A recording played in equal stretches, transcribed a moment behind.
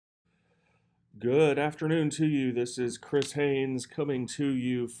Good afternoon to you. This is Chris Haynes coming to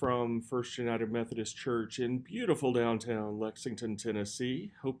you from First United Methodist Church in beautiful downtown Lexington,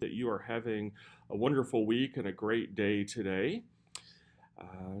 Tennessee. Hope that you are having a wonderful week and a great day today.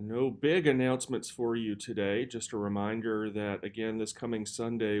 No big announcements for you today. Just a reminder that, again, this coming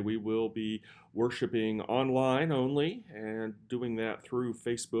Sunday we will be worshiping online only and doing that through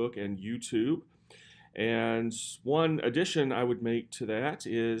Facebook and YouTube. And one addition I would make to that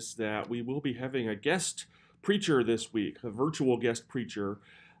is that we will be having a guest preacher this week, a virtual guest preacher.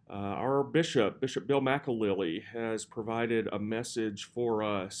 Our Bishop Bill McAlilly, has provided a message for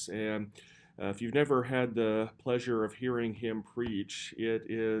us. And if you've never had the pleasure of hearing him preach, it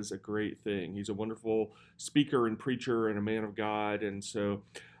is a great thing. He's a wonderful speaker and preacher and a man of God. And so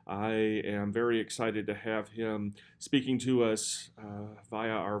I am very excited to have him speaking to us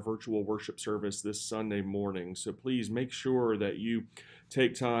via our virtual worship service this Sunday morning. So please make sure that you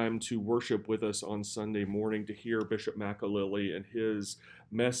take time to worship with us on Sunday morning to hear Bishop McAlilly and his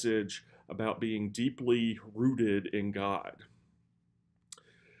message about being deeply rooted in God.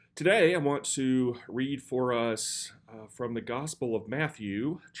 Today I want to read for us from the Gospel of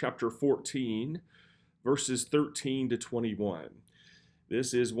Matthew, chapter 14, verses 13 to 21.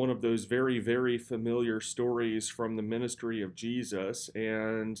 This is one of those very, very familiar stories from the ministry of Jesus,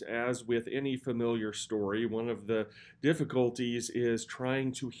 and as with any familiar story, one of the difficulties is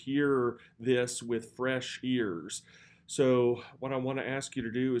trying to hear this with fresh ears. So what I want to ask you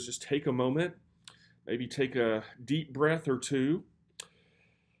to do is just take a moment, maybe take a deep breath or two,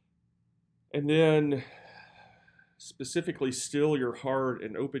 and then specifically still your heart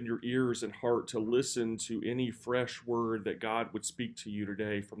and open your ears and heart to listen to any fresh word that God would speak to you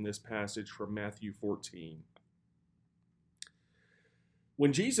today from this passage from Matthew 14.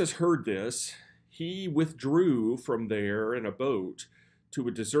 When Jesus heard this, he withdrew from there in a boat to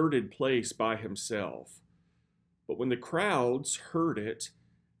a deserted place by himself. But when the crowds heard it,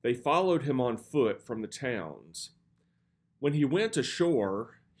 they followed him on foot from the towns. When he went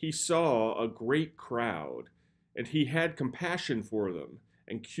ashore, he saw a great crowd, and he had compassion for them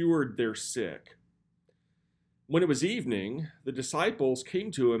and cured their sick. When it was evening, the disciples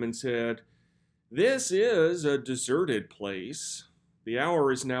came to him and said, "This is a deserted place. The hour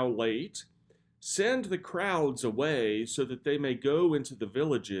is now late. Send the crowds away so that they may go into the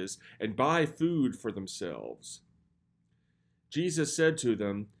villages and buy food for themselves." Jesus said to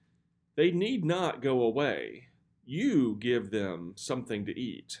them, "They need not go away. You give them something to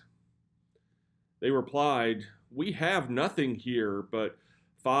eat." They replied, "We have nothing here but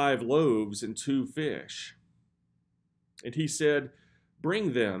 5 loaves and 2 fish." And he said,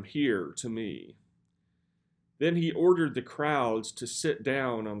 "Bring them here to me." Then he ordered the crowds to sit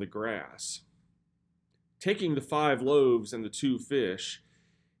down on the grass. Taking the 5 loaves and the 2 fish,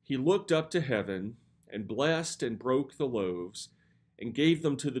 he looked up to heaven and blessed and broke the loaves and gave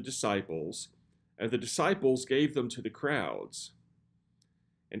them to the disciples, and the disciples gave them to the crowds.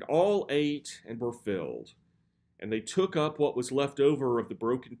 And all ate and were filled. And they took up what was left over of the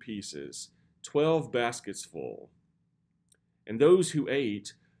broken pieces, 12 baskets full. And those who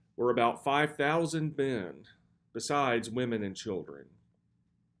ate were about 5,000 men, besides women and children.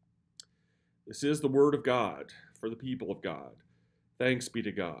 This is the word of God for the people of God. Thanks be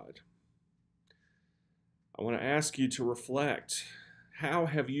to God. I want to ask you to reflect. How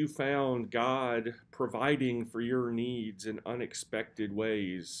have you found God providing for your needs in unexpected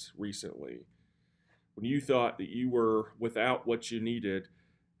ways recently? When you thought that you were without what you needed,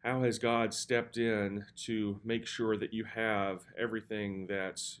 how has God stepped in to make sure that you have everything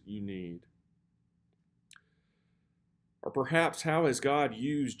that you need? Or perhaps how has God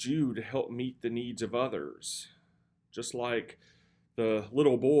used you to help meet the needs of others? Just like the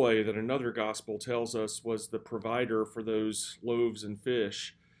little boy that another gospel tells us was the provider for those loaves and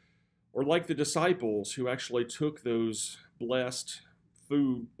fish, or like the disciples who actually took those blessed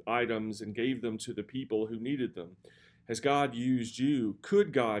food items and gave them to the people who needed them. Has God used you?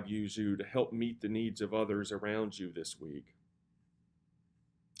 Could God use you to help meet the needs of others around you this week?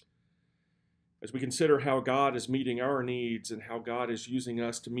 As we consider how God is meeting our needs and how God is using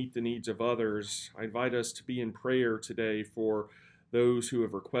us to meet the needs of others, I invite us to be in prayer today for those who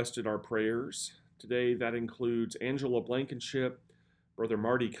have requested our prayers. Today that includes Angela Blankenship, Brother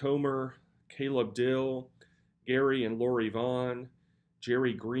Marty Comer, Caleb Dill, Gary and Lori Vaughn,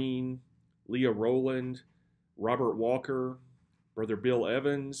 Jerry Green, Leah Rowland, Robert Walker, Brother Bill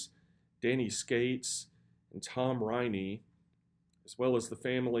Evans, Danny Skates, and Tom Riney, as well as the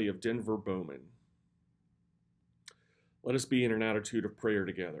family of Denver Bowman. Let us be in an attitude of prayer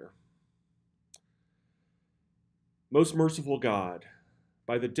together. Most merciful God,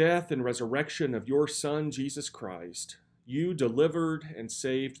 By the death and resurrection of your Son, Jesus Christ, you delivered and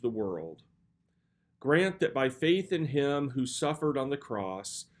saved the world. Grant that by faith in him who suffered on the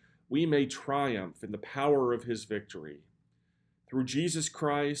cross, we may triumph in the power of his victory. Through Jesus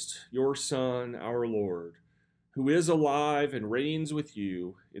Christ, your Son, our Lord, who is alive and reigns with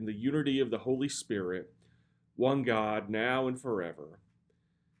you in the unity of the Holy Spirit, one God, now and forever.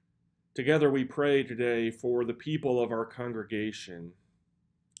 Together we pray today for the people of our congregation.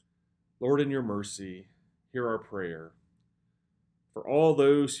 Lord, in your mercy, hear our prayer. For all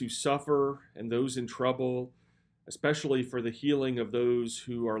those who suffer and those in trouble, especially for the healing of those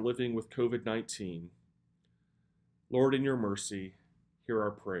who are living with COVID-19. Lord, in your mercy, hear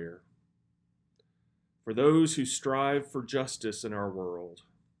our prayer. For those who strive for justice in our world.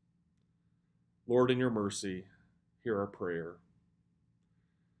 Lord, in your mercy, hear our prayer.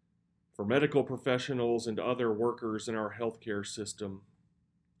 For medical professionals and other workers in our healthcare system.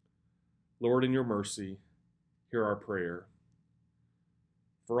 Lord, in your mercy, hear our prayer.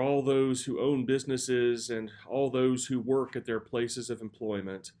 For all those who own businesses and all those who work at their places of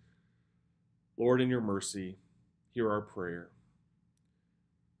employment, Lord, in your mercy, hear our prayer.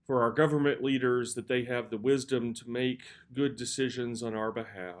 For our government leaders, that they have the wisdom to make good decisions on our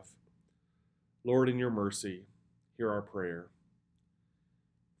behalf. Lord, in your mercy, hear our prayer.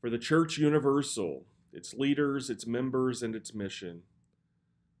 For the Church Universal, its leaders, its members, and its mission,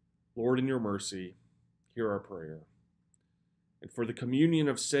 Lord, in your mercy, hear our prayer. And for the communion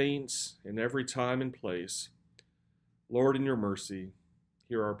of saints in every time and place, Lord, in your mercy,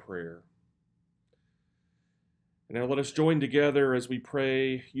 hear our prayer. And now let us join together as we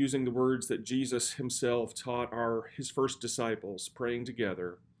pray using the words that Jesus himself taught his first disciples, praying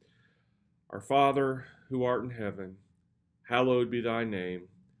together. Our Father, who art in heaven, hallowed be thy name.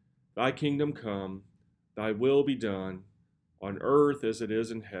 Thy kingdom come, thy will be done, on earth as it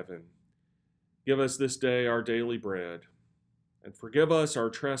is in heaven. Give us this day our daily bread, and forgive us our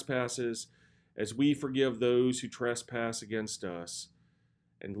trespasses as we forgive those who trespass against us.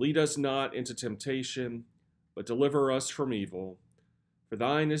 And lead us not into temptation, but deliver us from evil. For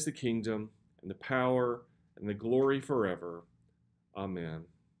thine is the kingdom, and the power, and the glory forever. Amen.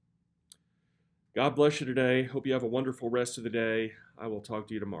 God bless you today. Hope you have a wonderful rest of the day. I will talk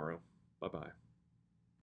to you tomorrow. Bye-bye.